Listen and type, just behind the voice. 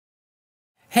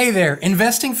Hey there,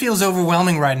 investing feels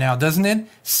overwhelming right now, doesn't it?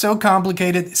 So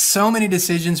complicated, so many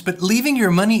decisions, but leaving your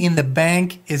money in the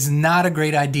bank is not a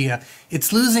great idea.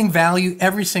 It's losing value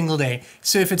every single day.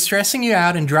 So if it's stressing you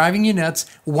out and driving you nuts,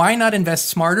 why not invest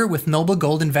smarter with Noble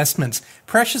Gold Investments?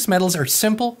 Precious metals are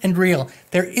simple and real.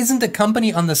 There isn't a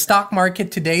company on the stock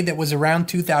market today that was around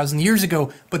 2,000 years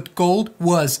ago, but gold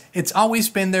was. It's always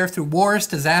been there through wars,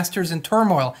 disasters, and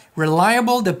turmoil.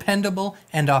 Reliable, dependable,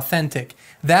 and authentic.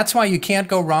 That's why you can't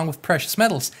go wrong with precious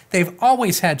metals. They've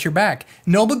always had your back.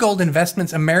 Noble Gold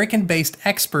Investments American-based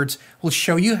experts will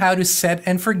show you how to set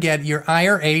and forget your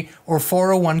IRA or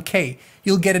 401k.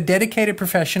 You'll get a dedicated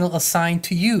professional assigned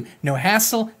to you. No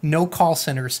hassle, no call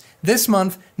centers. This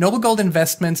month, Noble Gold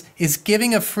Investments is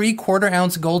giving a free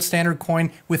quarter-ounce gold standard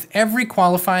coin with every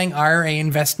qualifying IRA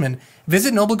investment.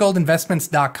 Visit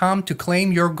noblegoldinvestments.com to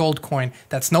claim your gold coin.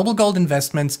 That's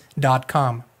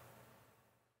noblegoldinvestments.com.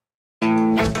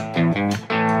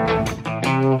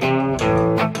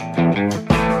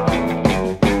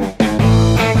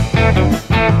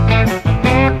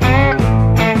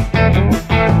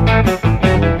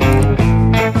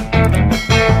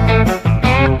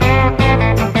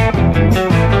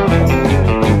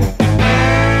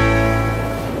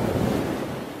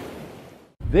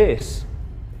 This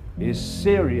is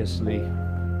seriously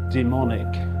demonic.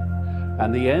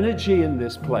 And the energy in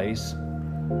this place,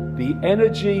 the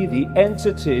energy, the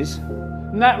entities,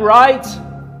 isn't that right?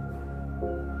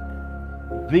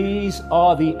 These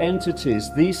are the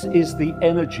entities. This is the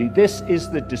energy. This is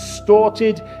the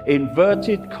distorted,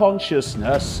 inverted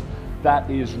consciousness that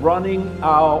is running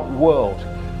our world,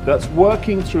 that's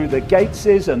working through the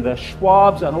Gateses and the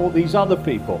Schwabs and all these other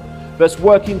people, that's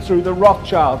working through the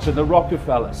Rothschilds and the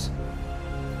Rockefellers.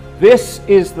 This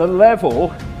is the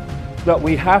level that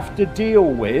we have to deal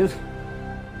with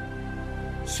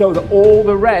so that all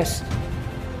the rest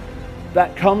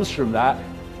that comes from that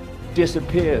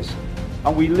disappears.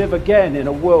 And we live again in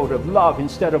a world of love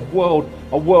instead of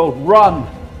a world run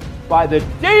by the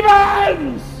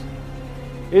demons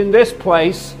in this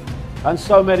place and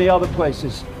so many other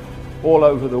places all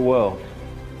over the world.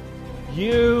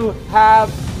 You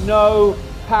have no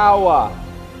power,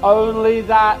 only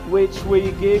that which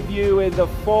we give you in the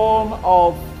form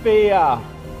of fear.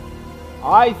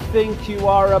 I think you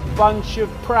are a bunch of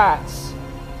prats,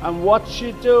 and what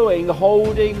you're doing,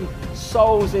 holding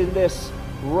souls in this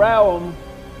realm,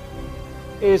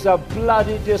 is a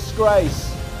bloody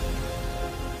disgrace.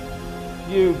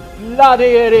 You bloody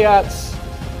idiots!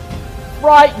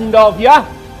 Frightened of you?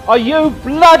 Are you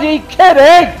bloody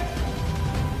kidding?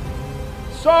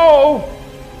 So,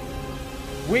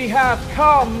 we have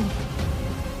come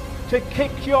to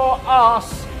kick your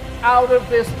ass out of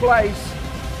this place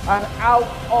and out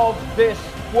of this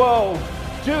world.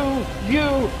 Do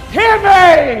you hear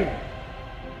me?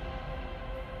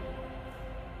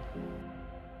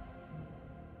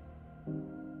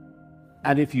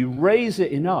 And if you raise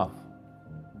it enough,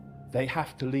 they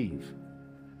have to leave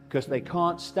because they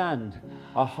can't stand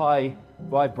a high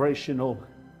vibrational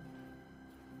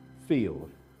field.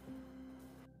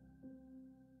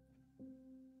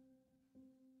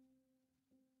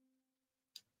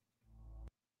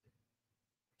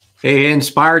 Hey,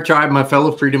 Inspired Tribe, my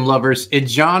fellow freedom lovers.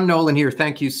 It's John Nolan here.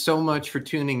 Thank you so much for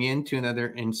tuning in to another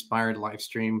Inspired live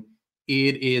stream.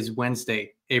 It is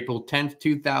Wednesday, April 10th,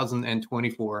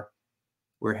 2024.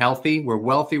 We're healthy, we're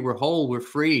wealthy, we're whole, we're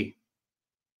free,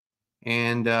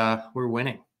 and we're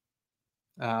winning.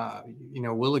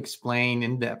 We'll explain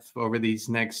in depth over these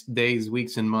next days,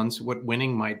 weeks, and months what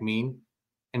winning might mean,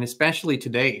 and especially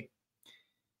today.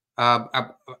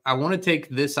 I want to take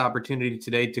this opportunity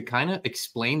today to kind of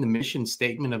explain the mission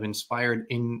statement of Inspired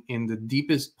in the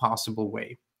deepest possible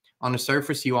way. On the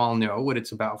surface, you all know what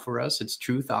it's about for us. It's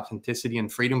truth, authenticity,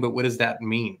 and freedom. But what does that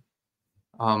mean?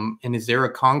 And is there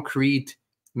a concrete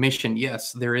mission?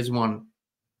 Yes, there is one.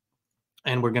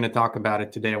 And we're going to talk about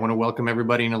it today. I want to welcome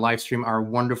everybody in the live stream, our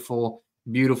wonderful,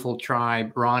 beautiful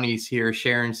tribe. Ronnie's here,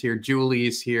 Sharon's here, Julie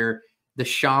is here, the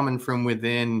shaman from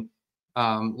within.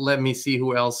 Let me see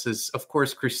who else is. Of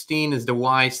course, Christine is the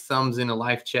wise thumbs in the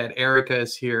live chat. Erica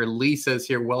is here. Lisa is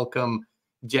here. Welcome.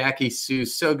 Jackie, Sue,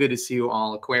 so good to see you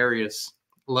all. Aquarius,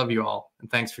 love you all.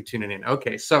 And thanks for tuning in.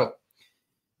 Okay, so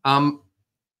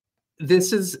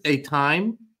this is a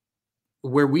time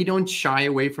where we don't shy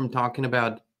away from talking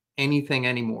about anything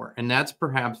anymore. And that's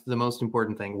perhaps the most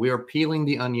important thing. We are peeling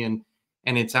the onion,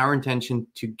 and it's our intention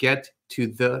to get to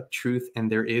the truth,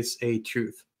 and there is a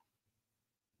truth.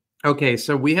 Okay,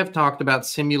 so we have talked about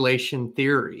simulation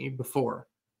theory before,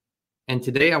 and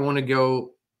today I want to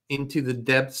go into the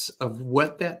depths of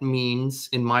what that means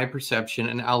in my perception,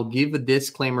 and I'll give a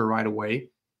disclaimer right away.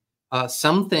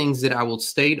 Some things that I will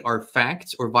state are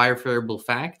facts or verifiable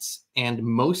facts, and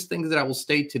most things that I will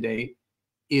state today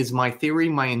is my theory,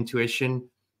 my intuition,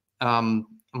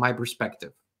 my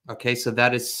perspective. Okay, so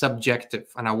that is subjective,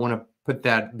 and I want to put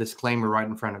that disclaimer right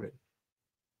in front of it.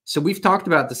 So we've talked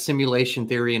about the simulation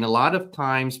theory, and a lot of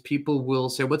times people will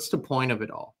say, what's the point of it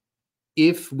all?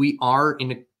 If we are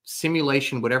in a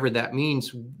simulation, whatever that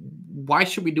means, why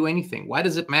should we do anything? Why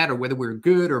does it matter whether we're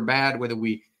good or bad, whether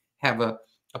we have a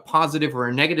positive or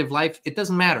a negative life? It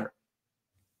doesn't matter.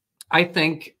 I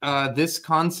think this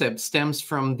concept stems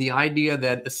from the idea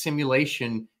that a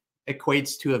simulation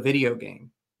equates to a video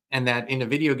game. And that in a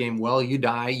video game, well, you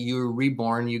die, you're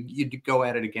reborn, you go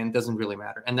at it again, doesn't really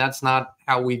matter. And that's not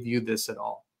how we view this at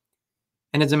all.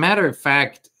 And as a matter of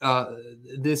fact,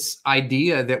 this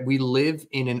idea that we live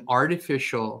in an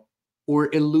artificial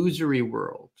or illusory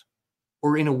world,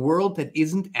 or in a world that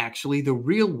isn't actually the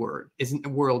real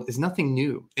world, is nothing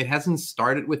new. It hasn't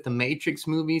started with the Matrix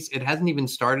movies. It hasn't even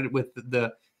started with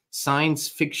the science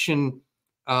fiction,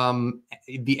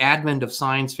 the advent of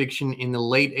science fiction in the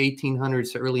late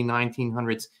 1800s to early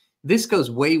 1900s. This goes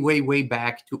way, way, way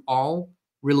back to all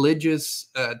religious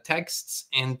texts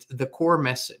and the core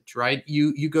message, right?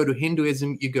 You go to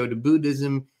Hinduism, you go to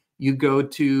Buddhism, you go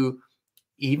to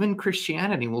even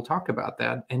Christianity. We'll talk about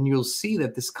that, and you'll see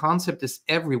that this concept is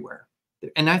everywhere.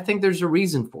 And I think there's a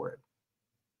reason for it.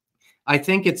 I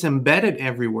think it's embedded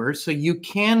everywhere, so you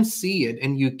can see it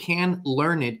and you can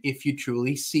learn it if you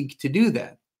truly seek to do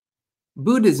that.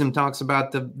 Buddhism talks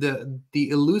about the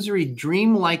illusory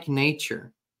dreamlike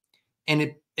nature,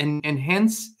 and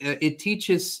hence it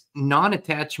teaches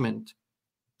non-attachment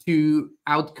to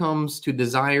outcomes, to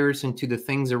desires, and to the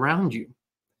things around you.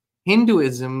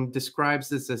 Hinduism describes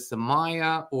this as the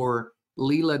Maya or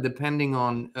Leela, depending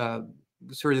on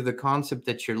sort of the concept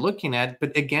that you're looking at,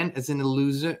 but again, as an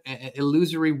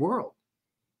illusory world.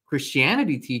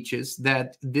 Christianity teaches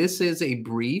that this is a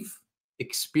brief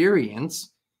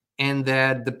experience, and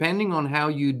that depending on how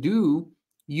you do,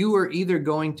 you are either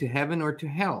going to heaven or to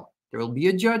hell. There will be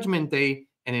a judgment day,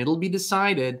 and it'll be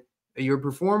decided. Your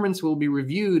performance will be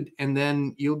reviewed, and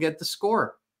then you'll get the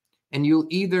score. And you'll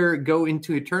either go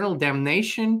into eternal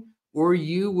damnation, or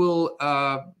you will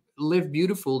live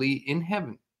beautifully in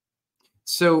heaven.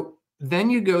 So then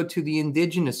you go to the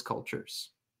indigenous cultures.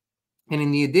 And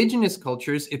in the indigenous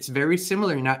cultures, it's very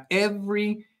similar. Now,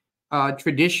 every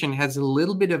tradition has a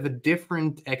little bit of a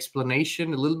different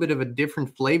explanation, a little bit of a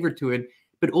different flavor to it.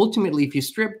 But ultimately, if you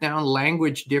strip down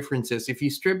language differences, if you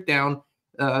strip down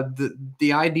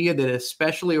the idea that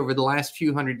especially over the last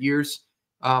few hundred years,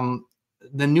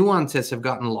 the nuances have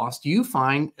gotten lost, you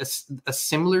find a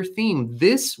similar theme.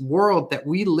 This world that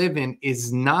we live in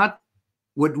is not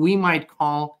what we might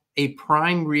call a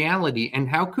prime reality. And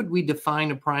how could we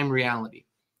define a prime reality?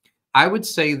 I would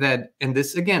say that, and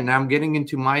this again, now I'm getting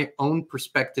into my own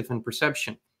perspective and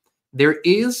perception. There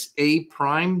is a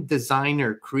prime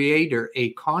designer, creator,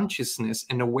 a consciousness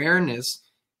and awareness,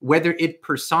 whether it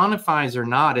personifies or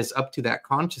not is up to that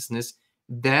consciousness,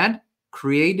 that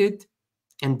created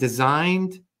and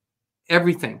designed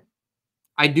everything.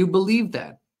 I do believe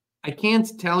that. I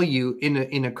can't tell you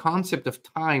in a concept of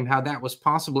time how that was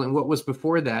possible and what was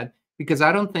before that, because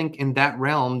I don't think in that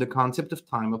realm the concept of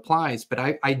time applies. But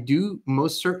I do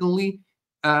most certainly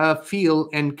feel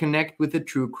and connect with the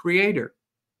true creator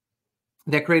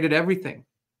that created everything.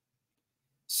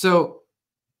 So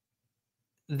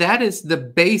that is the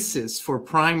basis for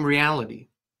prime reality.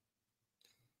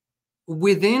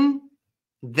 Within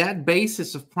that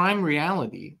basis of prime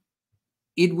reality,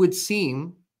 it would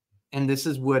seem, and this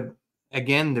is what,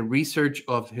 again, the research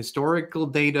of historical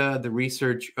data, the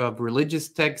research of religious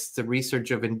texts, the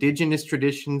research of indigenous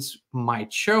traditions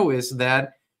might show, is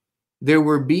that there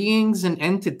were beings and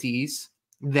entities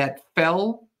that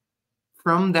fell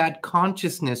from that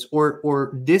consciousness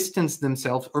or distanced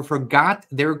themselves or forgot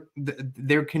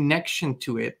their connection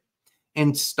to it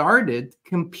and started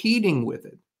competing with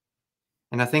it.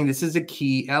 And I think this is a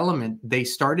key element. They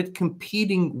started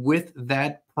competing with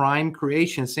that prime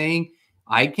creation, saying,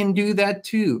 I can do that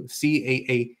too. See,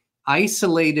 a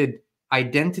isolated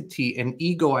identity, an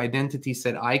ego identity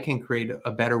said, I can create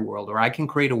a better world, or I can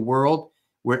create a world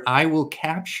where I will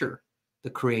capture the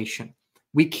creation.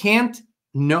 We can't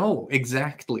know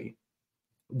exactly.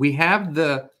 We have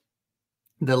the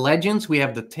legends, we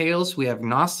have the tales, we have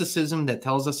Gnosticism that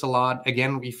tells us a lot.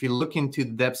 Again, if you look into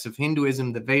the depths of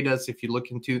Hinduism, the Vedas, if you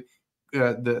look into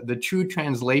the true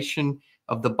translation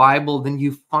of the Bible, then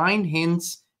you find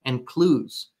hints and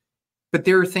clues. But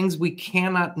there are things we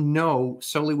cannot know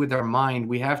solely with our mind.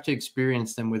 We have to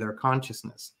experience them with our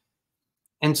consciousness.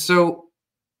 And so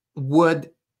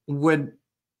what what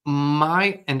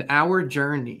my and our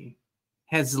journey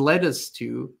has led us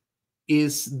to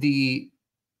is the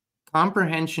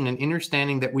comprehension and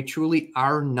understanding that we truly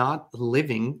are not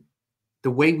living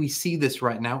the way we see this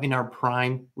right now in our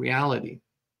prime reality.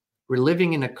 We're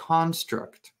living in a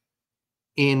construct.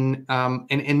 And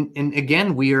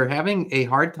again, we are having a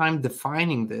hard time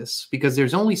defining this because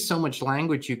there's only so much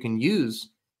language you can use,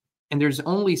 and there's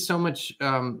only so much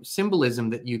symbolism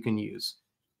that you can use.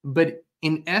 But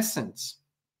in essence,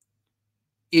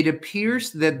 it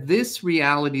appears that this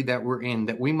reality that we're in,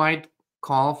 that we might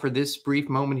call for this brief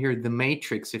moment here, the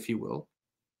Matrix, if you will,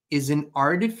 is an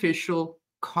artificial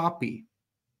copy.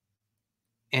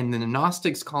 And the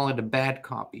Gnostics call it a bad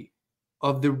copy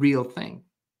of the real thing.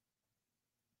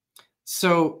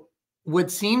 So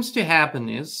what seems to happen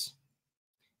is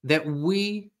that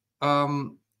we,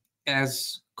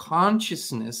 as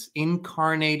consciousness,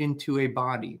 incarnate into a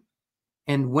body.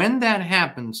 And when that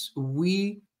happens,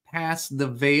 we pass the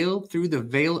veil through the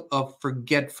veil of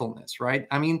forgetfulness, right?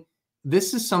 I mean,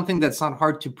 this is something that's not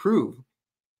hard to prove.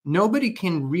 Nobody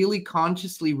can really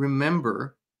consciously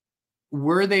remember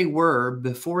where they were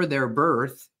before their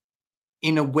birth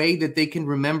in a way that they can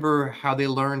remember how they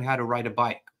learned how to ride a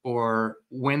bike, or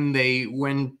when they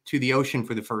went to the ocean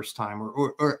for the first time,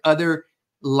 or other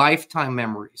lifetime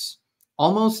memories.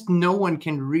 Almost no one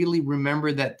can really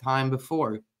remember that time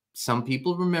before. Some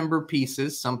people remember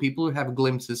pieces, some people have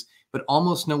glimpses, but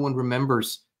almost no one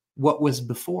remembers what was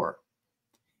before.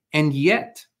 And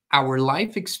yet, our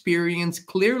life experience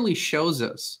clearly shows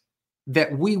us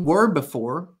that we were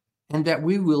before and that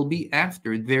we will be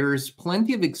after. There's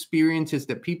plenty of experiences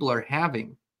that people are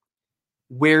having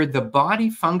where the body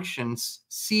functions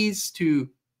cease to,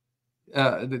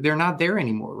 they're not there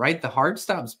anymore, right? The heart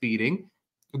stops beating.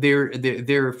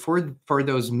 They're for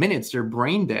those minutes, they're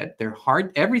brain dead. Their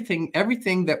heart,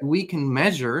 everything that we can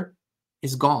measure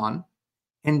is gone.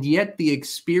 And yet the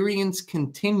experience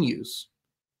continues.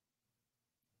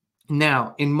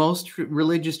 Now, in most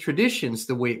religious traditions,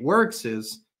 the way it works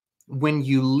is when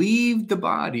you leave the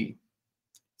body,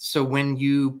 so when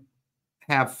you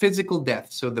have physical death,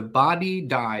 so the body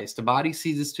dies, the body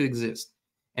ceases to exist.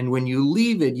 And when you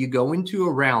leave it, you go into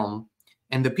a realm,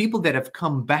 and the people that have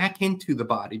come back into the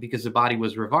body because the body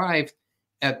was revived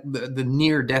at the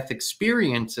near-death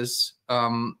experiences,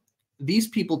 these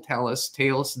people tell us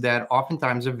tales that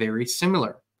oftentimes are very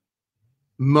similar.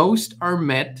 Most are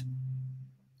met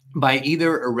by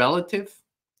either a relative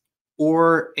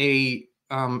or a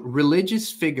religious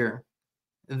figure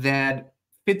that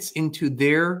fits into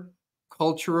their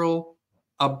cultural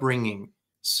upbringing.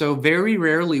 So very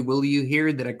rarely will you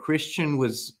hear that a Christian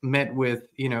was met with,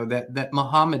 that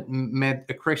Muhammad met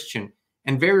a Christian.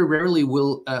 And very rarely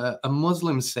will a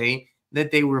Muslim say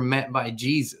that they were met by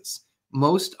Jesus.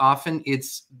 Most often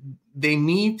they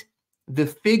meet the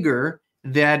figure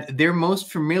that they're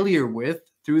most familiar with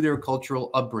through their cultural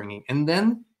upbringing. And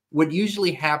then what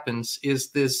usually happens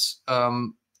is this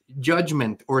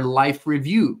judgment or life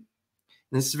review.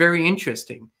 This is very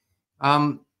interesting,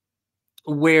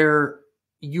 where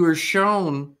you're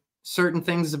shown certain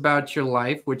things about your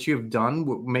life, what you have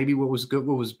done, maybe what was good,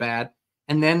 what was bad.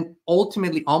 And then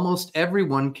ultimately, almost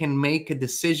everyone can make a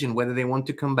decision whether they want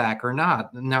to come back or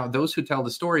not. Now, those who tell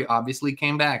the story obviously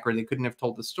came back, or they couldn't have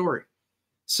told the story.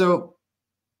 So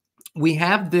we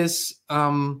have this,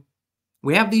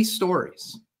 we have these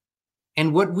stories.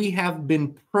 And what we have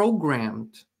been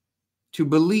programmed to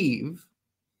believe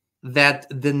that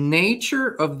the nature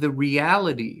of the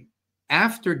reality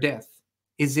after death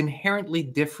is inherently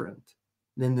different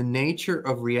than the nature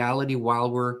of reality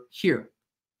while we're here.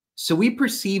 So we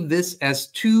perceive this as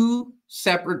two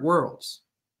separate worlds.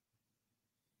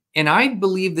 And I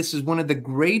believe this is one of the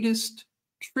greatest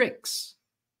tricks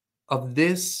of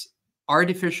this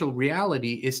artificial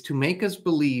reality, is to make us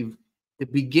believe the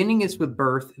beginning is with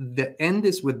birth, the end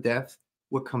is with death,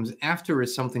 what comes after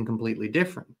is something completely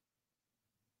different.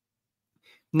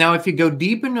 Now, if you go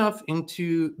deep enough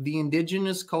into the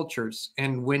indigenous cultures,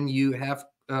 and when you have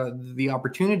the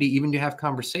opportunity even to have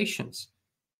conversations,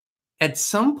 at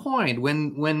some point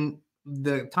when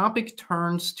the topic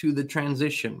turns to the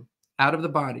transition out of the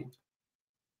body,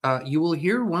 you will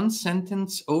hear one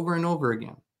sentence over and over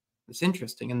again. It's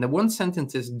interesting. And the one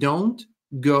sentence is, don't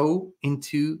go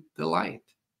into the light.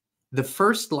 The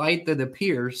first light that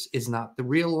appears is not the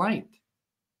real light.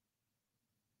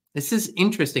 This is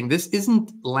interesting. This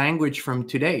isn't language from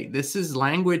today. This is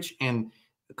language and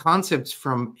concepts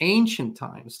from ancient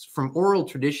times, from oral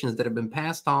traditions that have been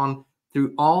passed on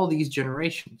through all these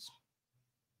generations.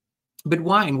 But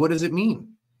why, and what does it mean?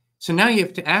 So now you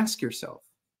have to ask yourself,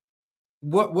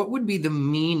 what would be the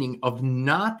meaning of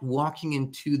not walking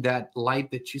into that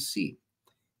light that you see?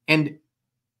 And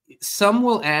some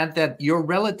will add that your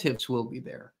relatives will be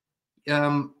there.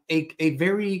 A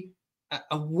very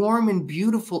warm and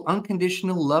beautiful,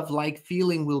 unconditional love-like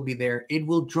feeling will be there. It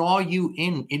will draw you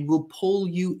in. It will pull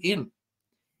you in.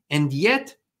 And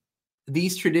yet,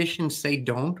 these traditions say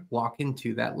don't walk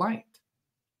into that light.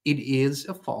 It is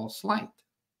a false light.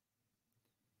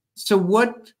 So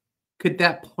what could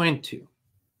that point to?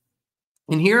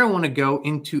 And here I want to go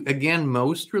into, again,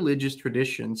 most religious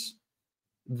traditions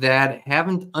that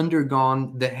haven't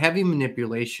undergone the heavy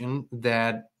manipulation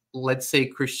that, let's say,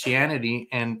 Christianity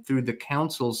and through the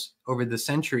councils over the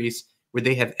centuries, where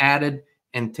they have added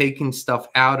and taken stuff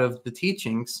out of the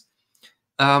teachings,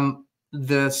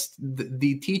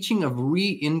 the teaching of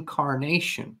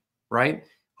reincarnation, right?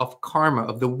 Of karma,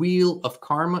 of the wheel of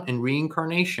karma and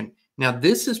reincarnation. Now,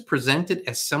 this is presented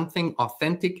as something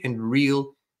authentic and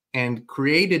real and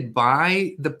created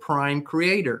by the prime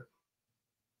creator.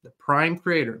 The prime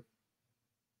creator.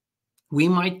 We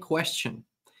might question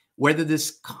whether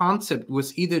this concept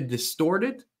was either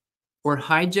distorted or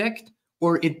hijacked,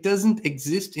 or it doesn't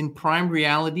exist in prime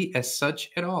reality as such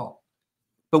at all.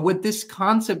 But what this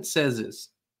concept says is,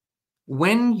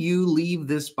 when you leave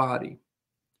this body,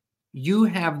 you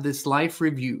have this life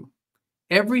review.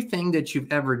 Everything that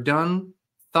you've ever done,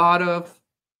 thought of,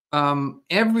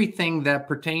 everything that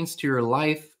pertains to your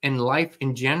life and life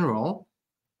in general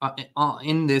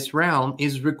in this realm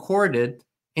is recorded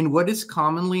in what is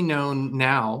commonly known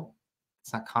now.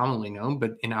 It's not commonly known,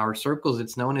 but in our circles,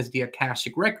 it's known as the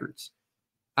Akashic Records,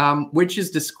 which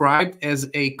is described as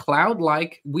a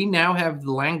cloud-like. We now have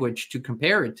the language to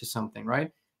compare it to something,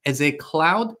 right? As a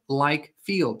cloud-like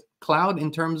field. Cloud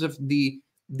in terms of the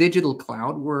digital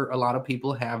cloud, where a lot of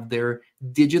people have their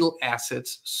digital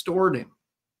assets stored in.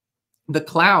 The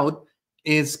cloud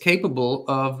is capable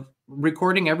of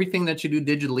recording everything that you do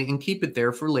digitally and keep it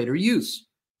there for later use.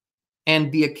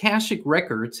 And the Akashic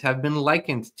Records have been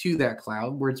likened to that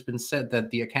cloud, where it's been said that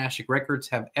the Akashic Records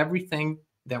have everything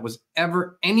that was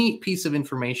ever any piece of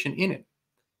information in it.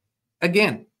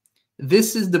 Again,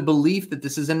 this is the belief that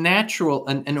this is a natural,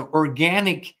 an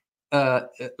organic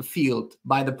field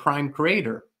by the prime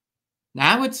creator.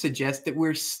 Now, I would suggest that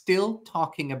we're still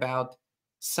talking about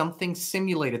something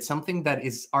simulated, something that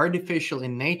is artificial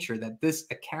in nature, that this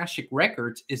Akashic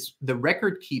Records is the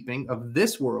record keeping of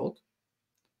this world,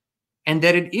 and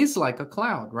that it is like a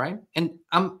cloud, right? And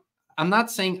I'm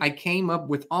not saying I came up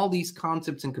with all these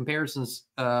concepts and comparisons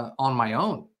on my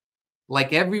own.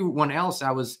 Like everyone else,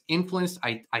 I was influenced.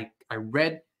 I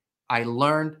read, I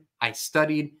learned, I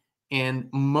studied, and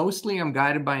mostly I'm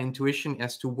guided by intuition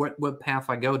as to what path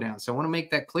I go down. So I want to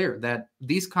make that clear, that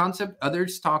these concepts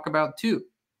others talk about too.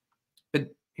 But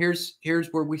here's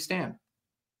where we stand.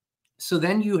 So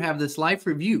then you have this life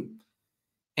review.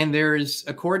 And there's,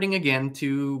 according again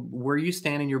to where you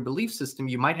stand in your belief system,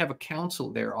 you might have a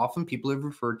council there. Often people have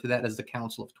referred to that as the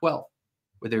Council of 12,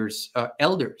 where there's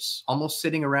elders almost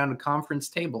sitting around a conference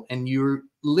table. And you're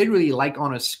literally like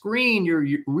on a screen, you're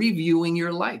reviewing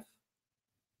your life.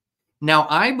 Now,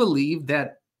 I believe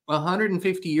that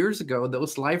 150 years ago,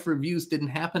 those life reviews didn't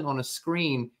happen on a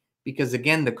screen because,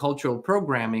 again, the cultural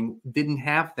programming didn't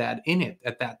have that in it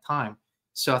at that time.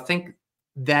 So I think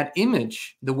that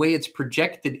image, the way it's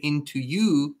projected into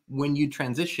you when you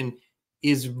transition,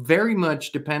 is very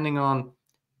much depending on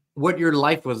what your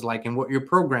life was like and what your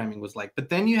programming was like. But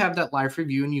then you have that life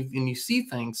review and you see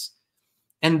things,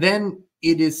 and then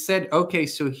it is said, okay,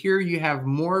 so here you have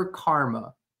more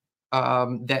karma,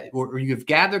 that or you've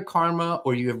gathered karma,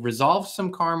 or you have resolved some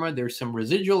karma. There's some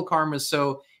residual karma.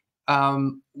 So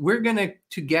we're gonna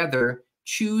together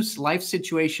choose life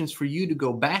situations for you to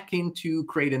go back into,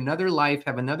 create another life,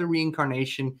 have another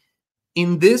reincarnation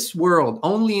in this world,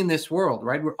 only in this world,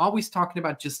 right? We're always talking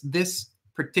about just this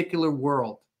particular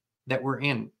world that we're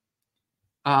in,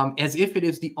 as if it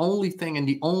is the only thing and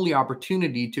the only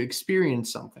opportunity to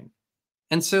experience something.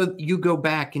 And so you go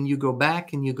back and you go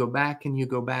back and you go back and you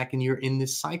go back, and you're in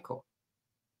this cycle.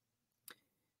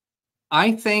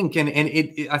 I think,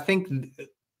 I think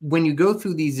when you go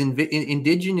through these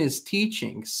indigenous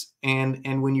teachings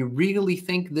and when you really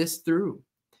think this through,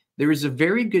 there is a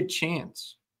very good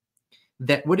chance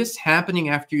that what is happening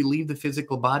after you leave the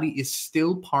physical body is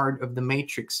still part of the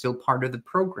matrix, still part of the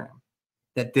program.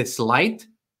 That this light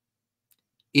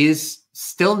is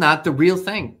still not the real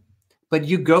thing. But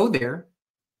you go there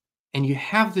and you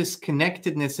have this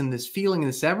connectedness and this feeling and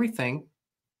this everything,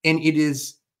 and it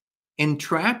is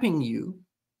entrapping you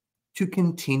to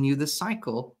continue the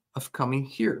cycle of coming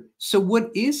here. So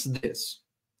what is this?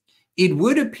 It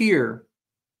would appear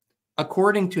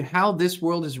according to how this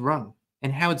world is run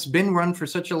and how it's been run for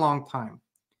such a long time,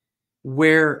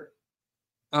 where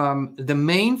the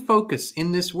main focus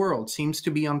in this world seems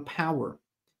to be on power,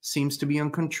 seems to be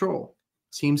on control,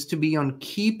 seems to be on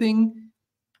keeping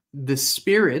the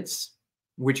spirits,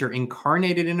 which are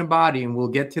incarnated in a body, and we'll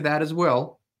get to that as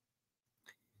well,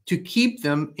 to keep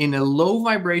them in a low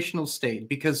vibrational state,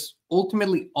 because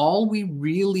ultimately all we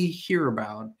really hear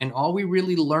about and all we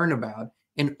really learn about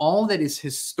and all that is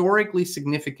historically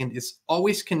significant is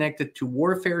always connected to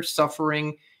warfare,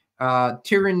 suffering,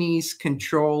 tyrannies,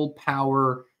 control,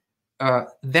 power.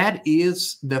 That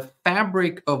is the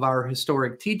fabric of our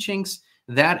historic teachings.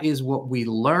 That is what we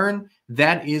learn.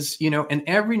 That is, and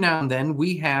every now and then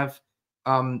we have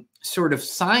sort of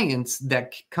science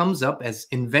that comes up as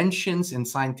inventions and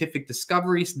scientific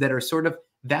discoveries that are sort of,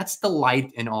 that's the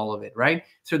light in all of it, right?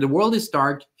 So the world is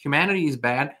dark, humanity is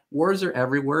bad, wars are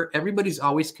everywhere, everybody's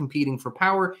always competing for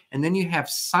power, and then you have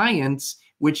science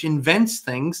which invents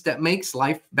things that makes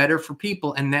life better for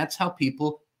people, and that's how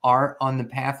people are on the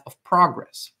path of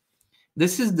progress.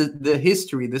 This is the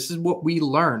history, this is what we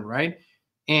learn, right?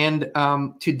 And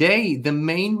today, the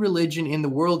main religion in the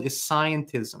world is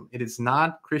scientism. It is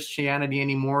not Christianity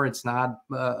anymore. It's not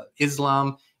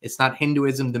Islam. It's not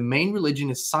Hinduism. The main religion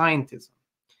is scientism.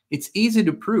 It's easy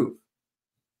to prove.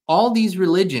 All these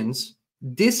religions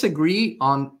disagree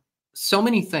on so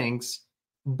many things,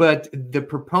 but the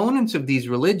proponents of these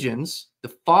religions,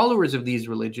 the followers of these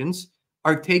religions,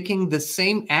 are taking the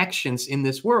same actions in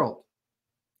this world.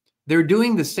 They're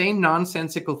doing the same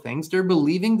nonsensical things. They're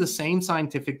believing the same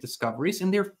scientific discoveries,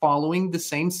 and they're following the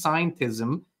same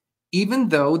scientism, even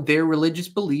though their religious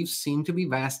beliefs seem to be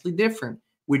vastly different,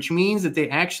 which means that they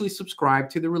actually subscribe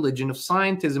to the religion of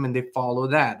scientism and they follow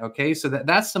that. Okay, so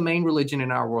that's the main religion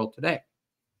in our world today.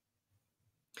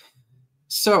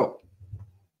 So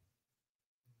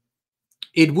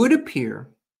it would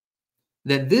appear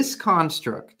that this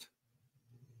construct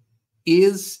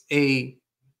is a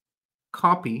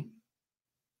copy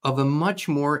of a much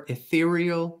more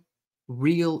ethereal,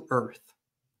 real Earth.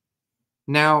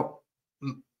 Now,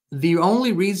 the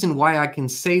only reason why I can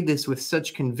say this with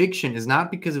such conviction is not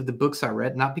because of the books I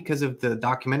read, not because of the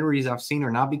documentaries I've seen,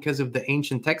 or not because of the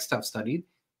ancient texts I've studied.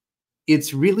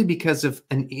 It's really because of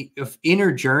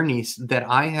inner journeys that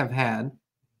I have had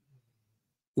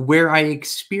where I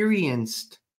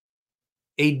experienced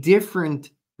a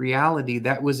different reality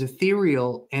that was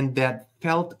ethereal and that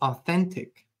felt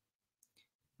authentic.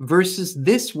 Versus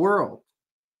this world,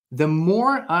 the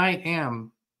more I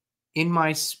am in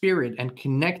my spirit and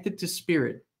connected to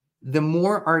spirit, the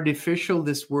more artificial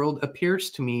this world appears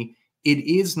to me. It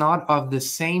is not of the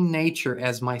same nature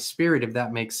as my spirit, if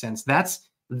that makes sense.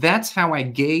 That's how I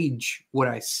gauge what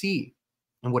I see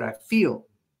and what I feel.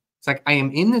 It's like I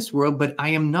am in this world, but I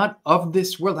am not of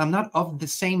this world. I'm not of the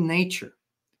same nature.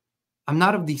 I'm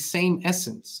not of the same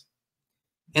essence.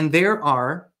 And there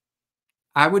are,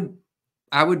 I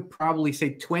would probably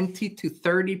say 20 to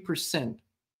 30%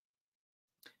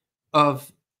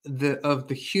 of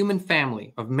the human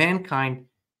family, of mankind,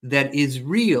 that is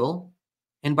real.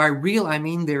 And by real, I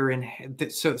mean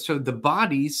so the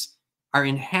bodies are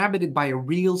inhabited by a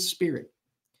real spirit.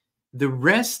 The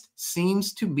rest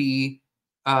seems to be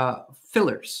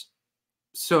fillers.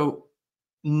 So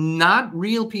not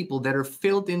real people that are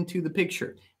filled into the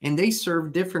picture, and they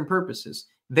serve different purposes.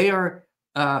 They are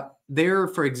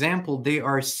for example, they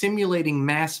are simulating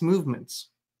mass movements.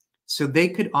 So they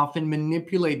could often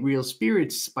manipulate real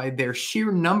spirits by their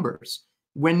sheer numbers.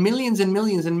 When millions and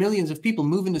millions and millions of people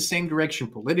move in the same direction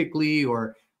politically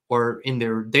or in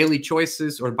their daily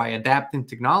choices or by adapting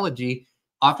technology,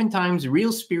 oftentimes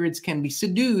real spirits can be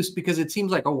seduced because it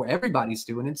seems like, oh, everybody's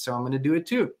doing it, so I'm going to do it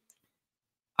too.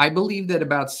 I believe that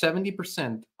about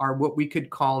 70% are what we could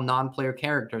call non-player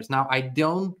characters. Now, I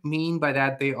don't mean by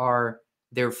that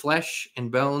their flesh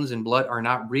and bones and blood are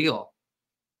not real,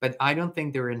 but I don't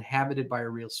think they're inhabited by a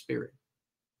real spirit.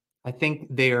 I think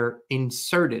they're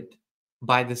inserted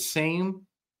by the same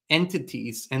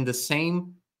entities and the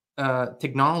same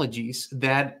technologies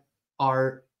that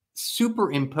are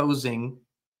superimposing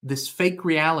this fake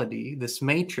reality, this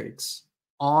matrix,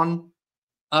 on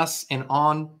us and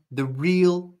on the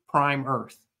real prime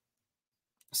Earth.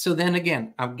 So then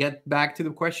again, I'll get back to the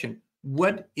question,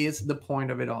 what is the point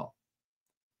of it all?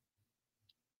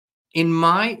 In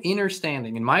my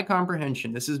understanding, in my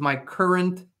comprehension, this is my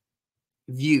current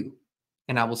view.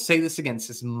 And I will say this again,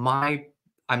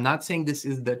 I'm not saying this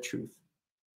is the truth.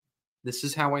 This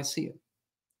is how I see it.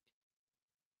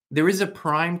 There is a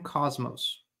prime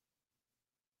cosmos.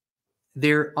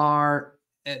 There's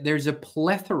a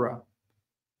plethora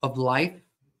of life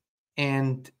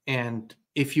and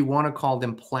if you want to call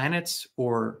them planets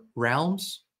or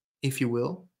realms, if you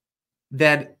will,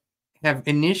 that have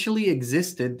initially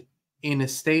existed in a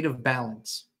state of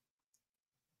balance.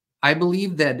 I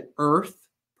believe that Earth,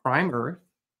 prime Earth,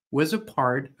 was a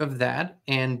part of that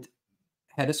and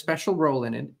had a special role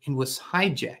in it and was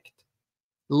hijacked,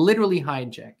 literally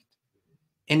hijacked,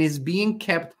 and is being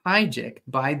kept hijacked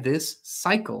by this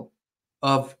cycle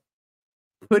of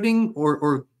putting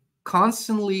or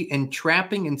constantly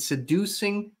entrapping and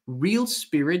seducing real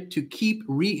spirit to keep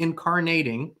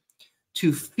reincarnating,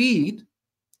 to feed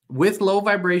with low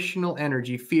vibrational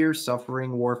energy, fear,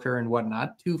 suffering, warfare, and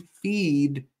whatnot, to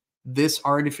feed this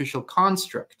artificial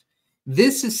construct.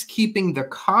 This is keeping the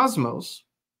cosmos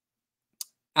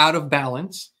out of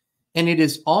balance, and it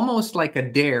is almost like a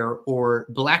dare or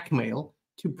blackmail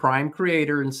to prime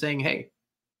creator and saying, hey,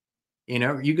 you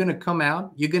know, you're going to come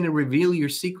out, you're going to reveal your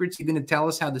secrets, you're going to tell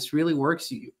us how this really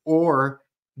works, or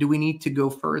do we need to go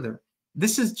further?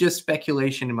 This is just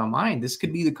speculation in my mind. This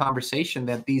could be the conversation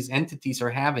that these entities are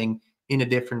having in a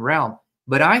different realm.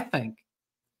 But I think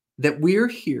that we're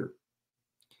here.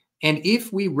 And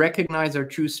if we recognize our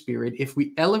true spirit, if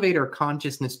we elevate our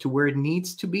consciousness to where it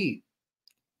needs to be,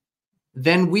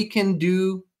 then we can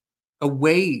do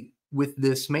away with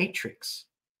this matrix.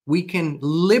 We can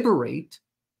liberate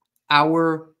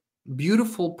our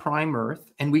beautiful prime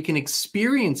Earth, and we can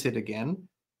experience it again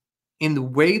in the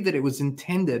way that it was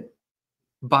intended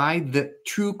by the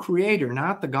true creator,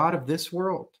 not the God of this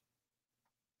world.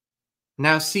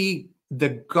 Now, see,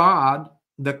 the God,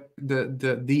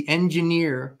 the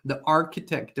engineer, the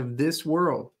architect of this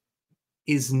world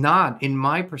is not, in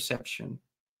my perception,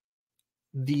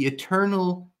 the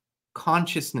eternal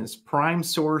consciousness, prime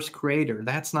source creator.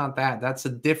 That's not that. That's a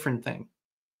different thing.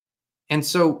 And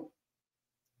so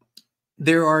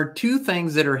there are two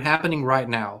things that are happening right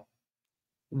now.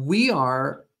 We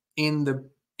are in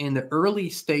the early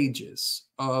stages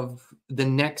of the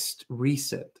next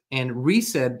reset. And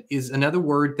reset is another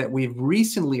word that we've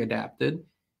recently adapted.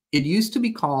 It used to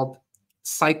be called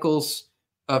cycles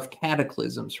of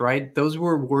cataclysms, right? Those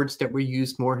were words that were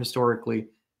used more historically,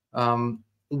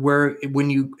 where when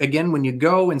you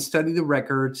go and study the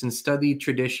records and study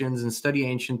traditions and study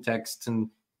ancient texts, and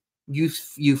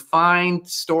you find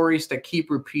stories that keep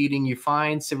repeating, you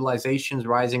find civilizations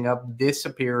rising up,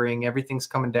 disappearing, everything's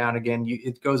coming down again.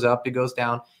 It goes up, it goes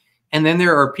down. And then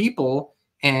there are people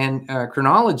and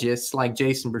chronologists like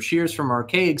Jason Breshears from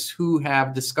Archaics who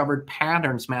have discovered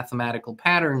patterns, mathematical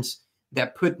patterns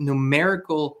that put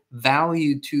numerical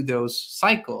value to those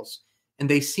cycles. And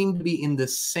they seem to be in the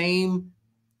same,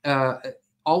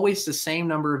 always the same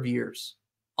number of years,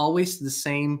 always the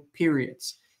same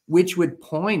periods, which would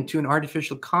point to an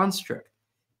artificial construct,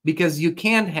 because you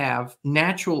can't have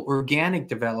natural organic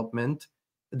development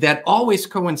that always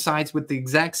coincides with the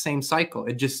exact same cycle.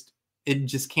 It just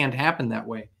can't happen that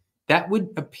way. That would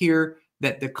appear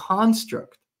that the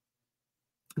construct,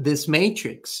 this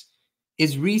matrix,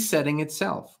 is resetting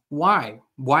itself. Why?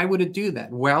 Why would it do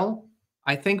that? Well,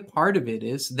 I think part of it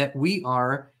is that we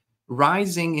are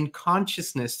rising in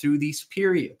consciousness through these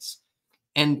periods.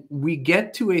 And we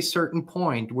get to a certain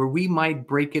point where we might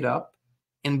break it up,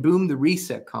 and boom, the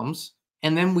reset comes.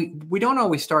 And then we don't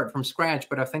always start from scratch,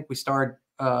 but I think we start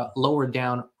lower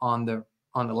down on the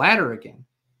ladder again.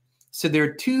 So there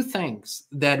are two things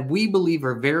that we believe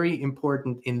are very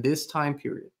important in this time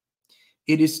period.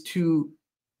 It is to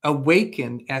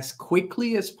awaken as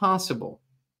quickly as possible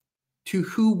to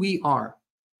who we are.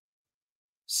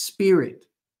 Spirit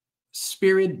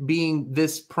being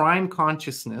this prime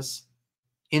consciousness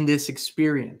in this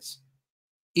experience.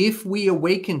 If we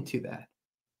awaken to that,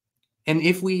 and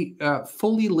if we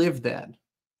fully live that,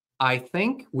 I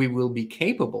think we will be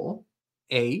capable,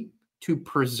 to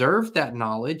preserve that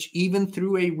knowledge even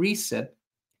through a reset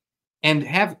and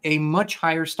have a much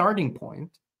higher starting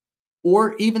point,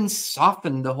 or even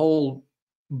soften the whole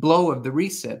blow of the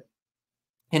reset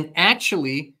and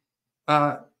actually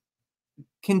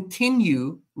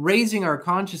continue raising our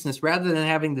consciousness rather than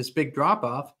having this big drop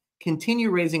off. Continue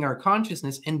raising our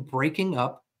consciousness and breaking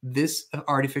up this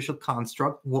artificial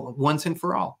construct once and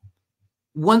for all.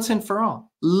 Once and for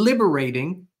all.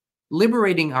 Liberating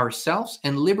ourselves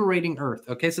and liberating Earth.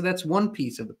 Okay, so that's one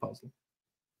piece of the puzzle.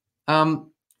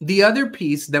 The other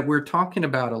piece that we're talking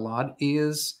about a lot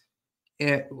is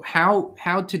how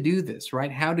to do this,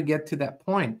 right? How to get to that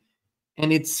point.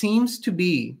 And it seems to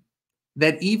be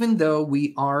that even though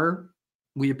we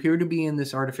appear to be in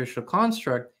this artificial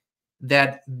construct,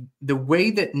 that the way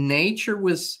that nature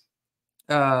was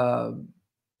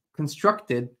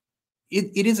constructed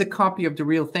it is a copy of the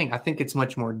real thing. I think it's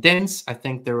much more dense. I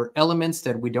think there are elements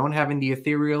that we don't have in the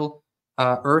ethereal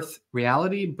earth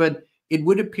reality, but it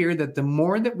would appear that the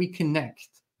more that we connect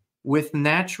with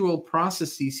natural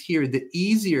processes here, the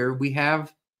easier we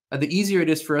have, the easier it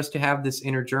is for us to have this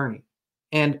inner journey.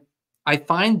 And I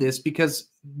find this because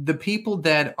the people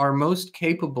that are most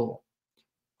capable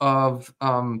of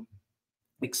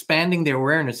expanding their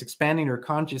awareness, expanding their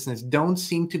consciousness, don't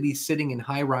seem to be sitting in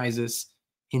high rises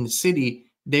in the city.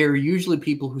 They're usually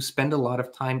people who spend a lot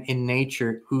of time in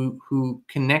nature, who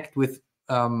connect with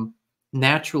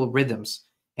natural rhythms.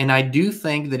 And I do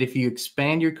think that if you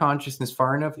expand your consciousness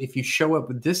far enough, if you show up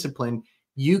with discipline,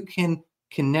 you can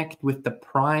connect with the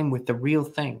prime, with the real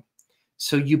thing.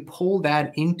 So you pull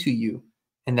that into you,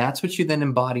 and that's what you then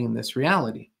embody in this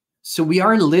reality. So we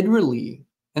are literally,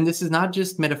 and this is not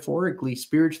just metaphorically,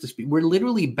 spiritually, we're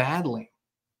literally battling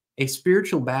a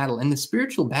spiritual battle. And the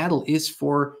spiritual battle is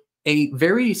for a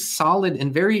very solid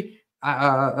and very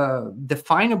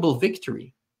definable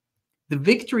victory. The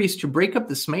victory is to break up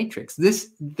this matrix.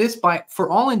 This by, for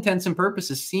all intents and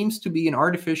purposes, seems to be an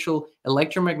artificial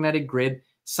electromagnetic grid,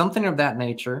 something of that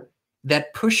nature,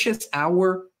 that pushes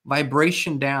our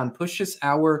vibration down, pushes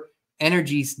our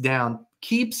energies down,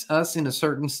 keeps us in a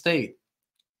certain state.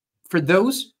 For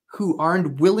those who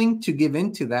aren't willing to give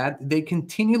into that, they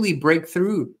continually break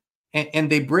through, and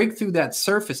they break through that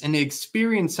surface, and they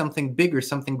experience something bigger,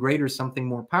 something greater, something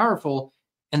more powerful.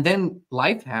 And then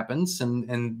life happens,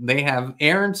 and they have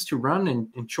errands to run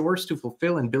and chores to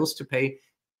fulfill and bills to pay,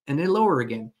 and they lower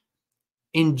again.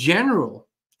 In general,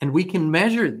 and we can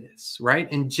measure this,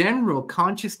 right? In general,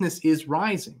 consciousness is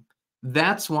rising.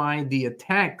 That's why the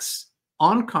attacks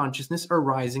on consciousness are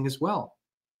rising as well,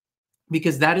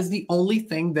 because that is the only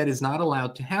thing that is not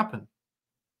allowed to happen.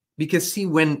 Because see,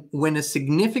 when a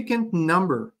significant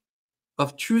number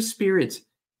of true spirits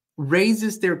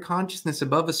raises their consciousness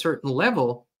above a certain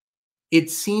level, it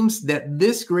seems that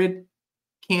this grid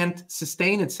can't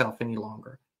sustain itself any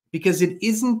longer because it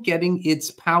isn't getting its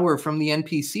power from the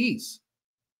NPCs.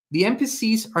 The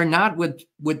NPCs are not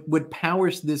what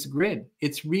powers this grid.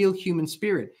 It's real human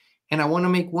spirit. And I want to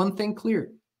make one thing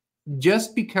clear.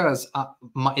 Just because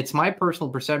it's my personal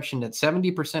perception that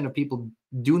 70% of people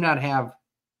do not have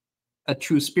a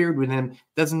true spirit within them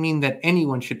doesn't mean that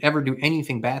anyone should ever do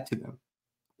anything bad to them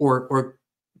or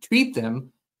treat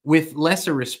them with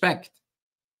lesser respect.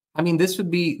 I mean, this would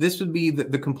be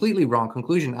the completely wrong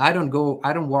conclusion. I don't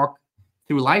walk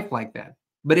through life like that.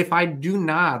 But if I do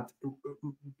not,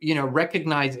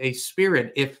 recognize a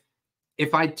spirit,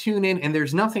 if I tune in and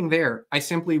there's nothing there, I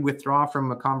simply withdraw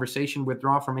from a conversation,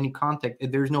 withdraw from any contact.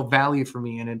 There's no value for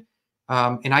me in it.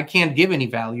 And I can't give any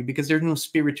value because there's no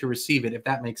spirit to receive it, if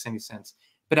that makes any sense.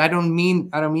 But I don't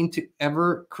mean to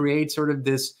ever create sort of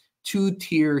this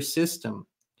two-tier system.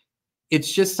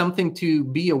 It's just something to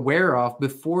be aware of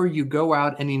before you go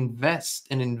out and invest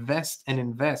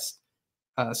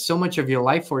so much of your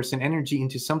life force and energy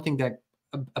into something that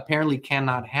apparently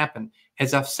cannot happen.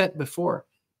 As I've said before,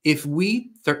 if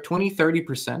we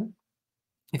 20-30%,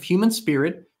 if human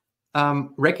spirit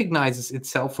recognizes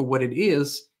itself for what it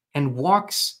is and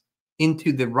walks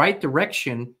into the right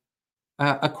direction,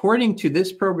 according to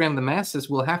this program, the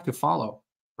masses will have to follow,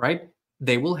 right?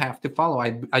 They will have to follow.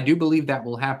 I do believe that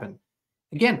will happen.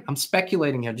 Again, I'm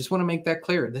speculating here. I just want to make that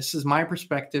clear. This is my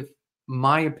perspective,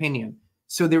 my opinion.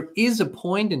 So there is a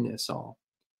point in this all.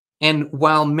 And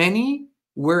while many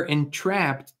were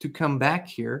entrapped to come back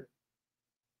here,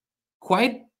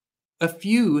 quite a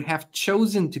few have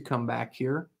chosen to come back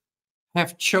here,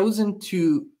 have chosen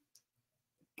to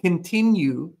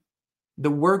continue the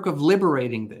work of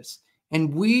liberating this.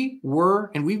 And we've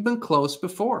been close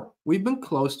before. We've been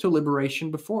close to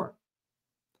liberation before.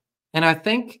 And I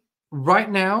think right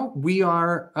now we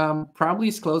are probably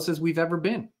as close as we've ever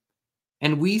been.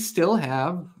 And we still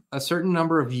have a certain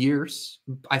number of years,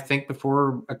 I think,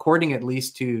 before, according at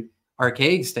least to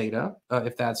Archaic's data,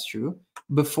 if that's true,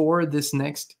 before this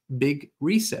next big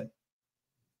reset.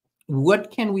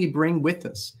 What can we bring with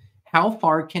us? How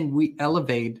far can we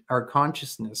elevate our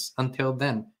consciousness until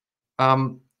then?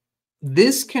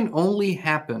 This can only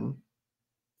happen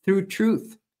through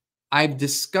truth. I've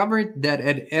discovered that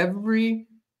at every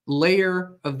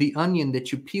layer of the onion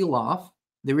that you peel off,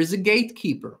 there is a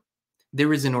gatekeeper.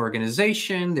 There is an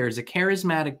organization, there's a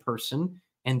charismatic person,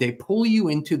 and they pull you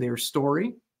into their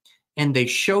story, and they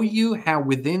show you how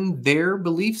within their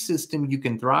belief system you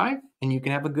can thrive and you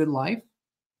can have a good life.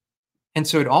 And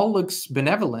so it all looks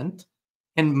benevolent,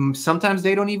 and sometimes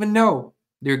they don't even know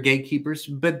they're gatekeepers,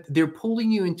 but they're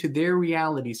pulling you into their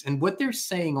realities. And what they're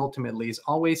saying ultimately is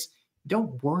always,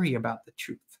 don't worry about the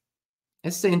truth.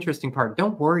 That's the interesting part.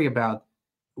 Don't worry about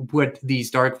what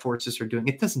these dark forces are doing.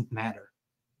 It doesn't matter.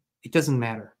 It doesn't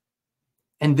matter.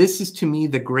 And this is, to me,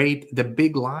 the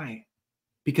big lie.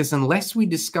 Because unless we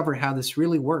discover how this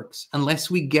really works, unless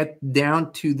we get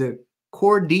down to the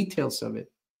core details of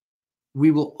it, we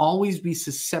will always be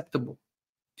susceptible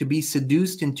to be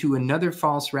seduced into another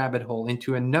false rabbit hole,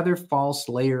 into another false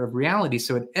layer of reality.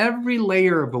 So at every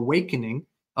layer of awakening,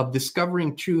 of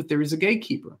discovering truth, there is a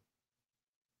gatekeeper.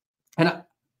 And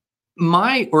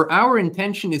our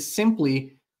intention is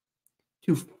simply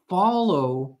to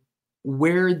follow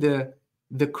where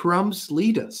the crumbs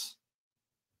lead us.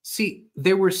 See,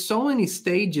 there were so many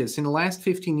stages in the last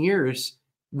 15 years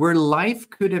where life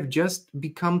could have just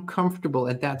become comfortable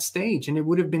at that stage, and it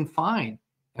would have been fine.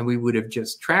 And we would have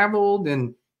just traveled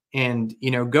and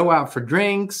go out for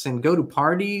drinks and go to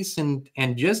parties and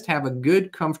just have a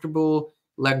good, comfortable,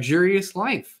 luxurious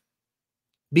life.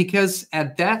 Because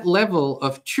at that level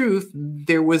of truth,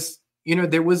 there was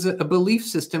a belief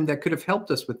system that could have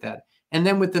helped us with that. And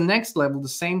then with the next level, the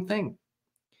same thing.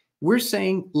 We're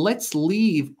saying, let's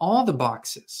leave all the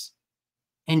boxes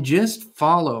and just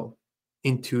follow,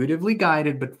 intuitively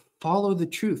guided, but follow the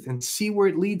truth and see where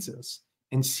it leads us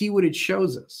and see what it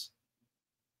shows us.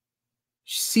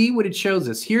 See what it shows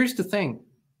us. Here's the thing.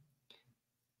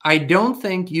 I don't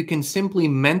think you can simply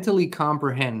mentally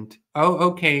comprehend, oh,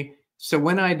 okay, so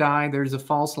when I die, there's a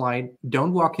false light.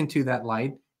 Don't walk into that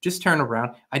light. Just turn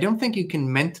around. I don't think you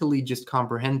can mentally just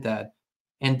comprehend that.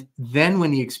 And then when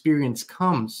the experience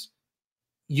comes,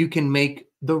 you can make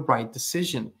the right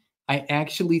decision. I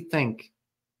actually think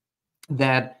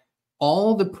that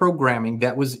all the programming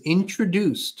that was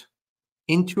introduced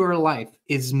into our life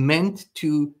is meant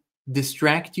to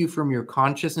distract you from your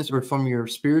consciousness or from your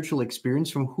spiritual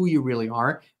experience, from who you really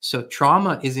are. So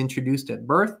trauma is introduced at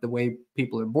birth, the way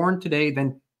people are born today.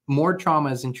 Then more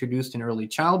trauma is introduced in early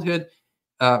childhood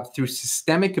through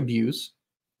systemic abuse.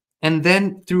 And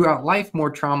then throughout life,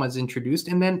 more trauma is introduced.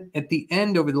 And then at the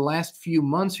end, over the last few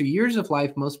months or years of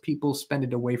life, most people spend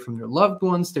it away from their loved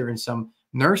ones. They're in some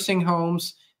nursing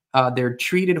homes. They're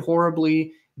treated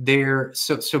horribly.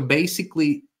 So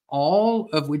basically, all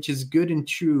of which is good and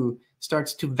true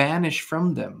starts to vanish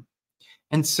from them.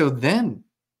 And so then,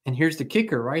 and here's the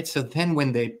kicker, right? So then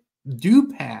when they do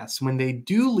pass, when they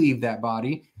do leave that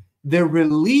body, the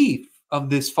relief of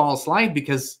this false light,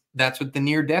 because that's what the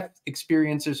near-death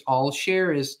experiencers all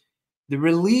share, is the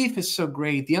relief is so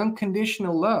great, the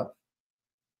unconditional love.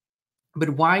 But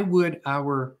why would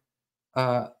our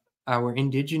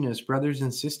indigenous brothers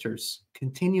and sisters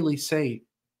continually say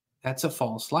that's a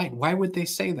false light? Why would they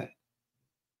say that?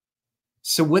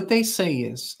 So what they say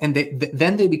is, and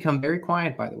then they become very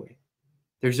quiet, by the way.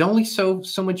 There's only so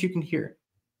much you can hear.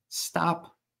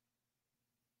 Stop,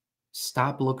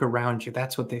 look around you.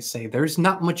 That's what they say. There's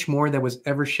not much more that was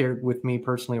ever shared with me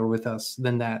personally or with us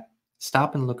than that.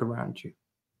 Stop and look around you.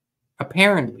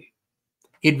 Apparently,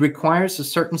 it requires a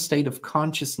certain state of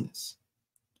consciousness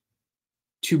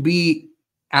to be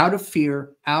out of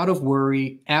fear, out of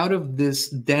worry, out of this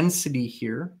density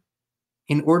here,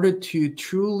 in order to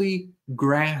truly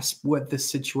grasp what the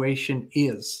situation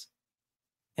is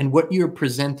and what you're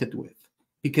presented with.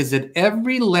 Because at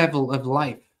every level of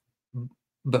life,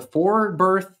 before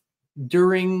birth,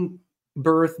 during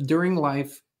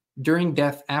life, during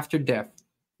death, after death,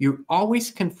 you're always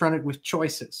confronted with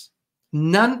choices.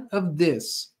 None of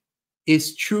this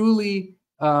is truly,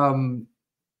 none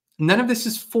of this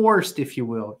is forced, if you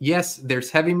will. Yes,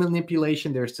 there's heavy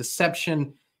manipulation, there's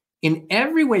deception in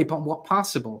every way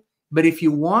possible. But if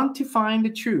you want to find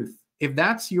the truth, if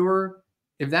that's your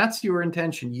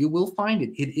intention, you will find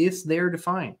it. It is there to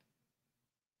find.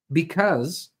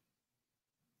 Because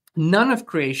none of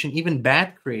creation, even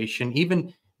bad creation,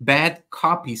 even bad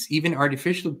copies, even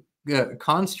artificial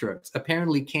constructs,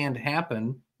 apparently can't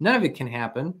happen. None of it can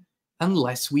happen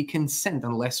unless we consent,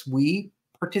 unless we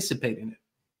participate in it.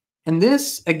 And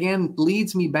this, again,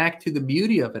 leads me back to the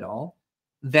beauty of it all,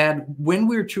 that when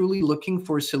we're truly looking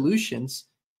for solutions,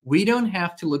 we don't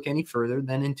have to look any further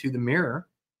than into the mirror,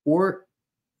 or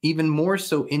even more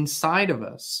so inside of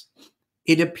us.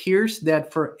 It appears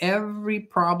that for every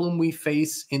problem we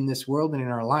face in this world and in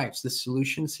our lives, the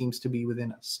solution seems to be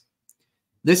within us.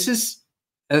 This is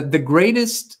the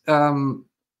greatest,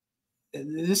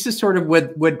 this is sort of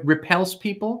what repels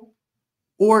people,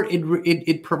 or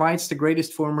it provides the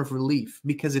greatest form of relief,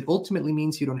 because it ultimately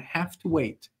means you don't have to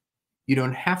wait. You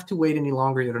don't have to wait any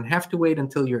longer. You don't have to wait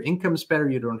until your income's better.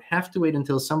 You don't have to wait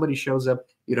until somebody shows up.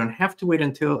 You don't have to wait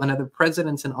until another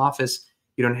president's in office.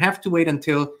 You don't have to wait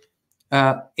until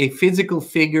a physical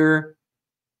figure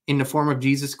in the form of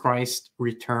Jesus Christ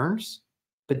returns.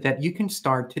 but that you can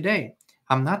start today.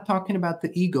 I'm not talking about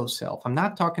the ego self. I'm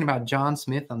not talking about John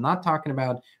Smith. I'm not talking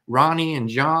about Ronnie and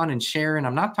John and Sharon.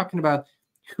 I'm not talking about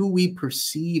who we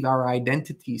perceive our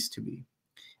identities to be.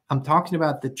 I'm talking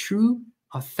about the true,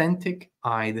 authentic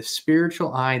I, the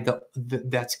spiritual I,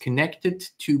 that's connected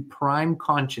to prime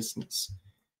consciousness.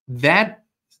 That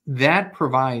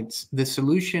provides the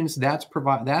solutions. That's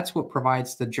what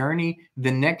provides the journey,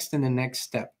 the next and the next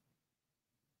step.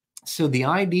 So the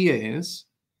idea is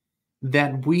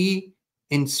that we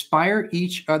inspire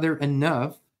each other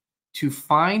enough to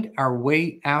find our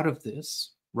way out of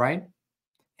this, right?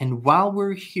 And while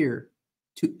we're here,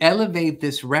 to elevate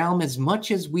this realm as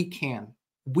much as we can.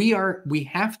 We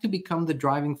have to become the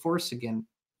driving force again,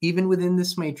 even within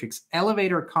this matrix.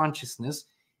 Elevate our consciousness,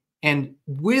 and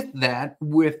with that,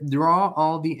 withdraw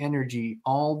all the energy,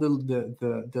 all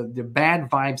the bad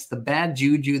vibes, the bad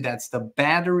juju. That's the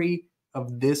battery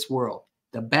of this world.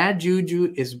 The bad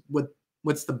juju is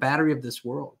what's the battery of this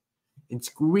world? It's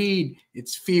greed,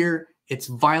 it's fear, it's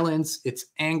violence, it's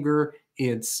anger,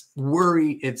 it's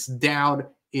worry, it's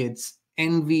doubt, it's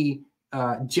envy,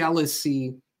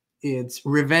 jealousy, it's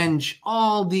revenge.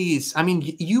 All these. I mean,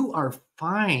 you are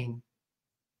fine.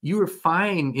 You are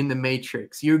fine in the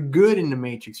matrix. You're good in the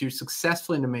matrix. You're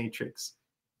successful in the matrix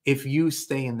if you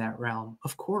stay in that realm.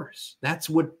 Of course, that's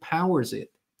what powers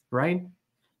it, right?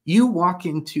 You walk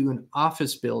into an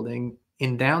office building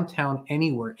in downtown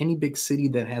anywhere, any big city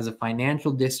that has a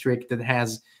financial district, that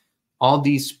has all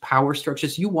these power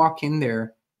structures. You walk in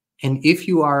there, and if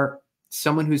you are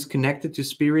someone who's connected to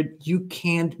spirit, you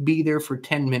can't be there for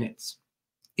 10 minutes.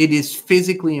 It is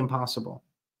physically impossible,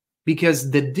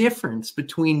 because the difference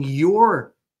between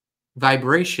your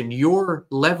vibration, your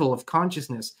level of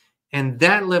consciousness, and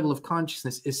that level of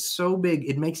consciousness is so big,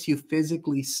 it makes you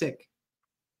physically sick.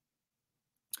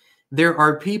 There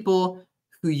are people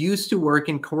who used to work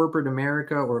in corporate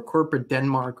America or corporate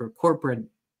Denmark or corporate,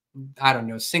 I don't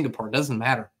know, Singapore, doesn't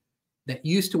matter, that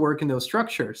used to work in those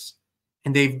structures.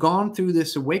 And they've gone through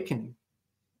this awakening.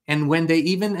 And when they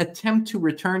even attempt to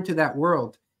return to that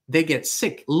world, they get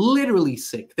sick, literally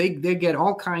sick. They get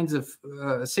all kinds of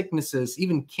sicknesses,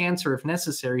 even cancer if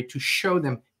necessary, to show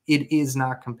them it is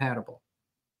not compatible,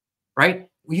 right?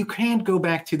 You can't go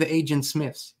back to the Agent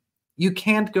Smiths. You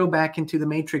can't go back into the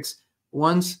matrix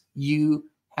once you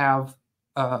have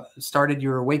started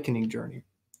your awakening journey.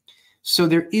 So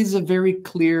there's a very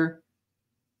clear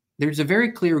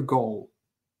goal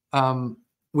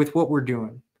with what we're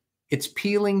doing. It's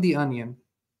peeling the onion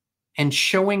and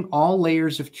showing all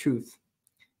layers of truth,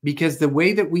 because the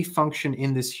way that we function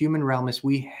in this human realm is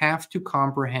we have to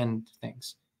comprehend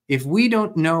things. If we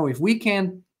don't know, if we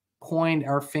can't point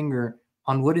our finger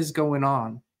on what is going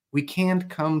on, we can't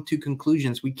come to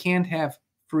conclusions. We can't have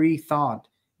free thought.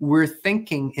 We're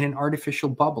thinking in an artificial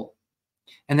bubble.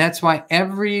 And that's why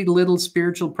every little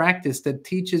spiritual practice that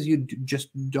teaches you to just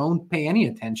don't pay any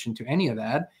attention to any of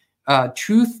that.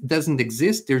 Truth doesn't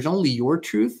exist. There's only your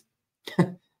truth.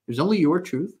 There's only your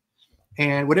truth.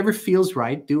 And whatever feels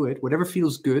right, do it. Whatever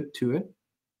feels good, to it.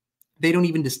 They don't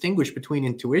even distinguish between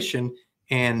intuition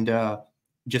and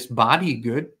just body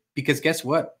good. Because guess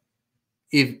what?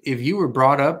 If you were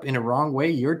brought up in a wrong way,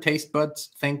 your taste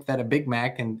buds think that a Big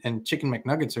Mac and chicken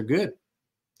McNuggets are good.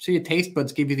 So your taste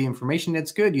buds give you the information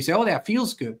that's good. You say, oh, that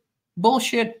feels good.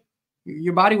 Bullshit.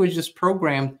 Your body was just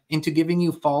programmed into giving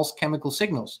you false chemical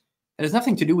signals. That has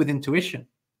nothing to do with intuition.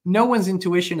 No one's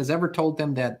intuition has ever told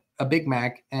them that a Big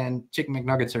Mac and chicken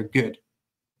McNuggets are good.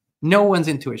 No one's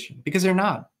intuition, because they're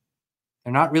not.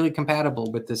 They're not really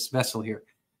compatible with this vessel here.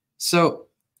 So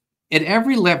at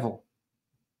every level,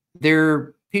 there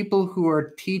are people who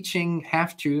are teaching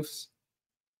half-truths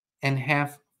and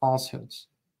half-falsehoods.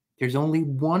 There's only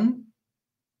one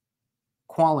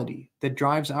quality that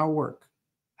drives our work,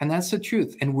 and that's the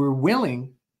truth. And we're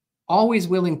willing, always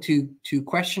willing to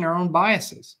question our own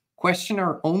biases, question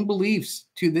our own beliefs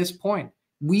to this point.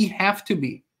 We have to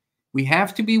be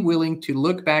willing to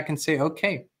look back and say,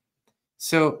 okay,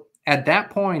 so at that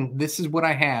point, this is what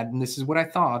I had, and this is what I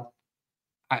thought.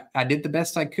 I did the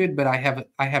best I could, but I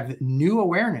have new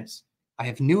awareness. I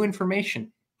have new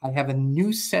information. I have a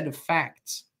new set of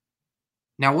facts.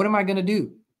 Now, what am I going to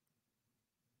do?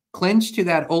 Clinch to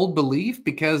that old belief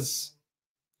because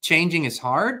changing is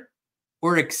hard,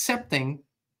 or accepting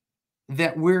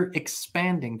that we're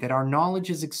expanding, that our knowledge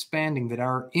is expanding, that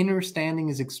our understanding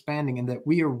is expanding, and that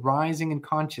we are rising in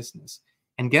consciousness.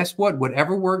 And guess what?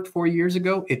 Whatever worked 4 years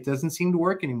ago, it doesn't seem to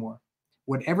work anymore.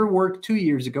 Whatever worked 2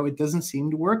 years ago, it doesn't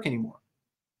seem to work anymore.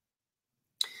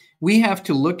 We have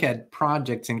to look at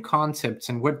projects and concepts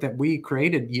and what that we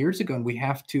created years ago, and we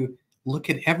have to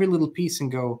look at every little piece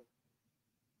and go,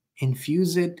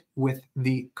 infuse it with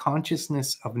the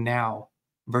consciousness of now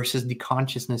versus the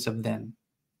consciousness of then,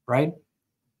 right?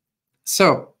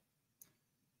 So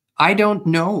I don't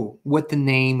know what the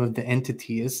name of the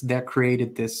entity is that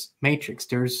created this matrix.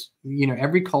 There's,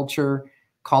 every culture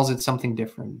calls it something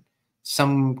different.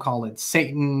 Some call it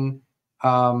Satan.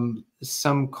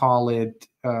 Some call it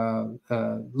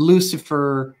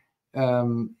Lucifer,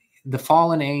 the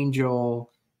fallen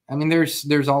angel. I mean,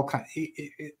 there's all kind.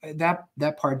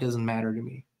 That part doesn't matter to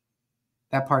me.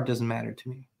 That part doesn't matter to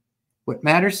me. What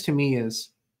matters to me is,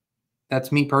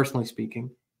 that's me personally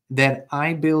speaking, that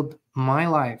I build my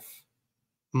life,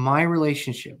 my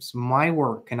relationships, my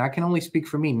work, and I can only speak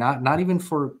for me, not even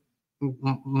for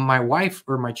my wife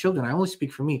or my children. I only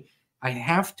speak for me. I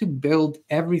have to build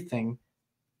everything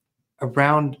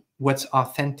around what's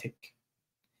authentic,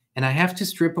 and I have to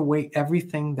strip away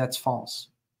everything that's false,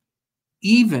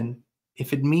 even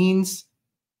if it means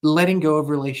letting go of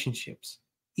relationships,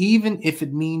 even if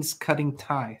it means cutting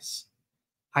ties.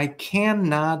 I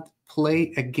cannot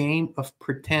play a game of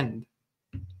pretend.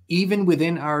 Even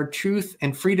within our truth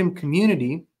and freedom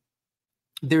community,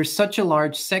 there's such a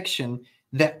large section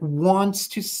that wants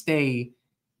to stay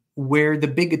where the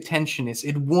big attention is.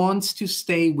 It wants to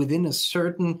stay within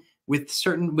certain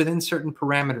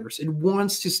parameters. It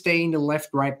wants to stay in the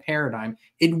left-right paradigm.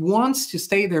 It wants to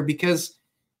stay there because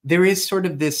there is sort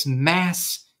of this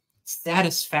mass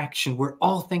satisfaction. We're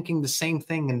all thinking the same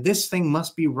thing, and this thing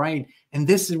must be right, and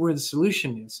this is where the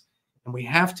solution is. And we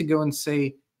have to go and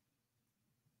say,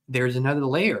 there's another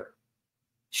layer.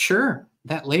 Sure,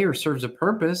 that layer serves a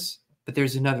purpose, but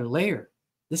there's another layer.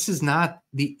 This is not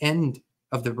the end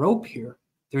of the rope here.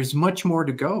 There's much more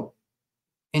to go.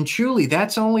 And truly,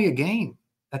 that's only a game.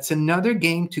 That's another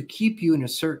game to keep you in a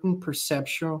certain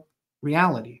perceptual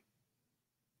reality.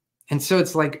 And so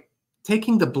it's like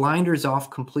taking the blinders off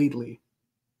completely.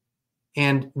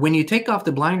 And when you take off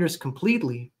the blinders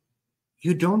completely,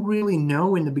 you don't really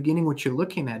know in the beginning what you're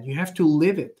looking at. You have to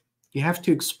live it. You have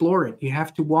to explore it. You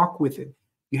have to walk with it.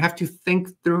 You have to think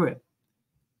through it.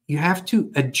 You have to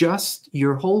adjust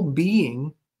your whole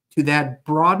being to that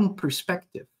broadened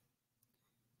perspective.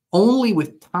 Only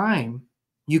with time,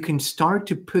 you can start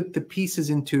to put the pieces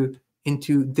into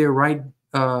their right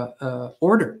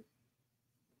order.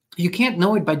 You can't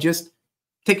know it by just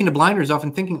taking the blinders off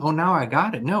and thinking, oh, now I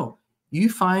got it. No, you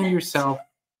find yourself,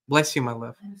 bless you, my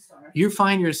love. I'm sorry. You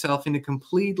find yourself in a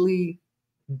completely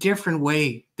different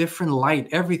way, different light,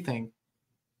 everything.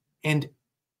 And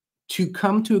to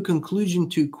come to a conclusion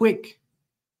too quick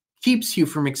keeps you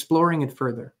from exploring it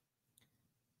further.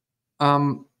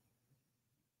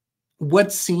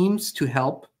 What seems to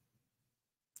help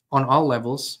on all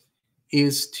levels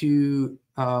is to,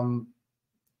 not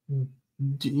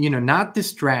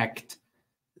distract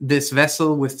this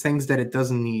vessel with things that it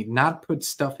doesn't need, not put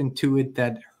stuff into it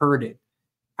that hurt it.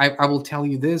 I will tell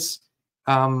you this,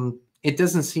 it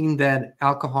doesn't seem that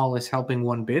alcohol is helping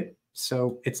one bit,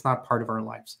 so it's not part of our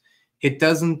lives. It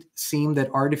doesn't seem that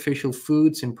artificial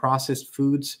foods and processed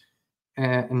foods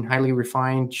and highly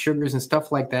refined sugars and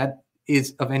stuff like that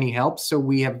is of any help, so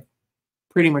we have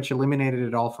pretty much eliminated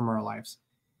it all from our lives.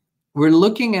 We're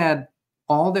looking at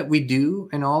all that we do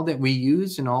and all that we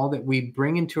use and all that we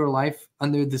bring into our life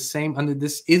under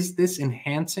this, is this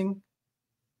enhancing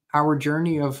our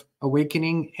journey of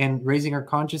awakening and raising our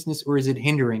consciousness, or is it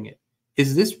hindering it?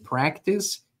 Is this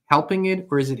practice helping it,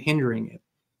 or is it hindering it?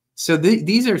 So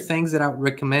these are things that I would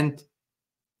recommend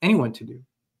anyone to do.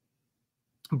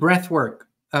 Breath work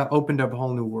opened up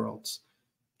whole new worlds.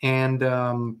 And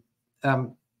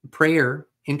prayer,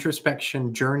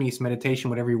 introspection, journeys, meditation,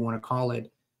 whatever you want to call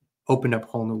it, opened up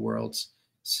whole new worlds.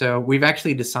 So we've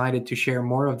actually decided to share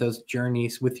more of those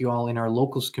journeys with you all in our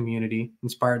locals community,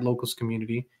 Inspired Locals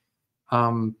community.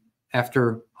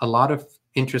 After a lot of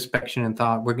introspection and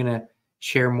thought, we're going to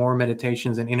share more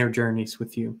meditations and inner journeys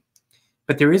with you.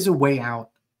 But there is a way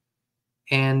out.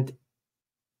 And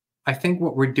I think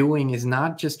what we're doing is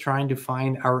not just trying to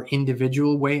find our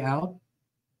individual way out.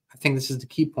 I think this is the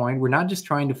key point. We're not just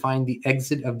trying to find the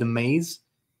exit of the maze.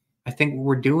 I think what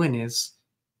we're doing is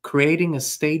creating a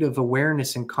state of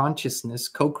awareness and consciousness,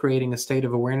 co-creating a state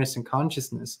of awareness and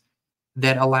consciousness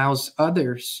that allows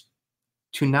others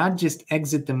to not just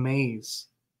exit the maze,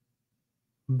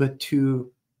 but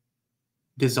to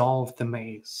dissolve the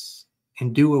maze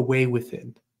and do away with it.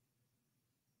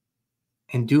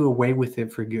 And do away with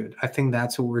it for good. I think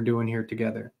that's what we're doing here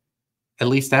together. At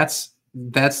least that's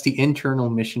the internal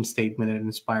mission statement at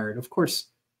Inspired. Of course,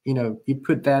 you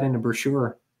put that in a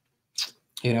brochure,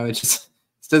 it just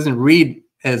doesn't read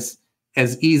as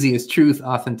easy as truth,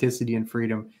 authenticity, and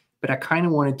freedom. but I kind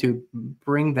of wanted to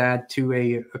bring that to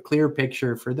a clear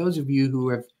picture for those of you who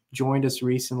have joined us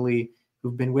recently,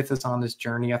 who've been with us on this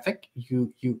journey. I think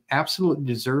you absolutely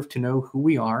deserve to know who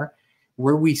we are,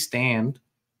 where we stand,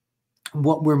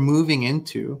 what we're moving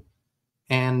into,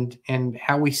 and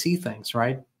how we see things,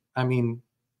 right? I mean,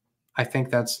 I think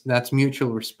that's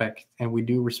mutual respect, and we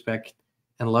do respect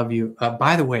and love you.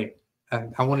 By the way,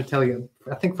 I want to tell you,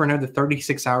 I think for another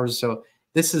 36 hours or so,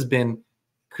 this has been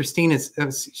Christina's.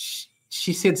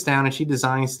 She sits down and she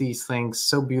designs these things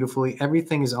so beautifully.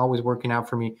 Everything is always working out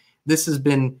for me. This has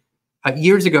been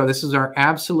years ago. This was our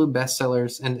absolute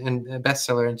bestsellers and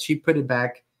bestseller, and she put it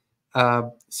back.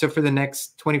 So for the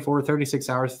next 24 or 36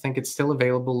 hours, I think it's still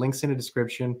available. Links in the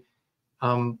description.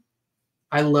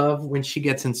 I love when she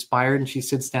gets inspired and she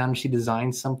sits down and she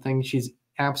designs something. She's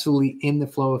absolutely in the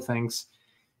flow of things,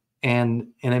 and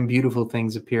then beautiful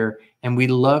things appear. And we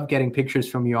love getting pictures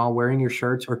from you all wearing your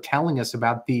shirts or telling us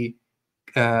about the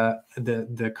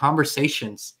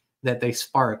conversations that they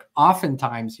spark.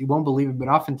 Oftentimes, you won't believe it, but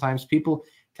oftentimes people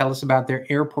tell us about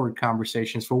their airport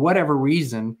conversations. For whatever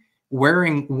reason,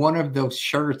 wearing one of those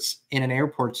shirts in an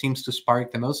airport seems to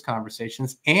spark the most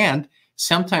conversations. And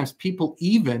sometimes people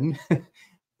even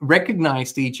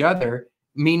recognize each other,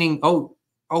 meaning, oh,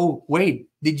 wait,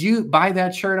 did you buy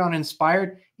that shirt on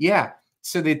Inspired? Yeah.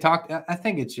 So they talk. I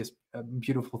think it's just a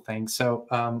beautiful thing. So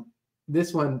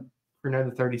this one for another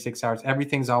 36 hours,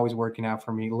 everything's always working out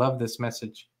for me. Love this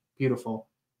message. Beautiful.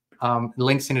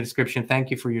 Links in the description. Thank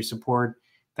you for your support.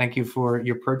 Thank you for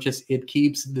your purchase. It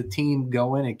keeps the team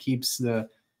going. It keeps the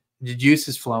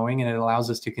juices flowing, and it allows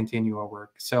us to continue our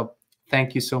work. So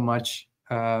thank you so much.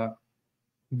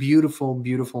 Beautiful,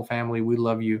 beautiful family. We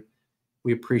love you.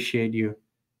 We appreciate you.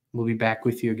 We'll be back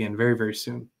with you again very, very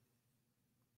soon.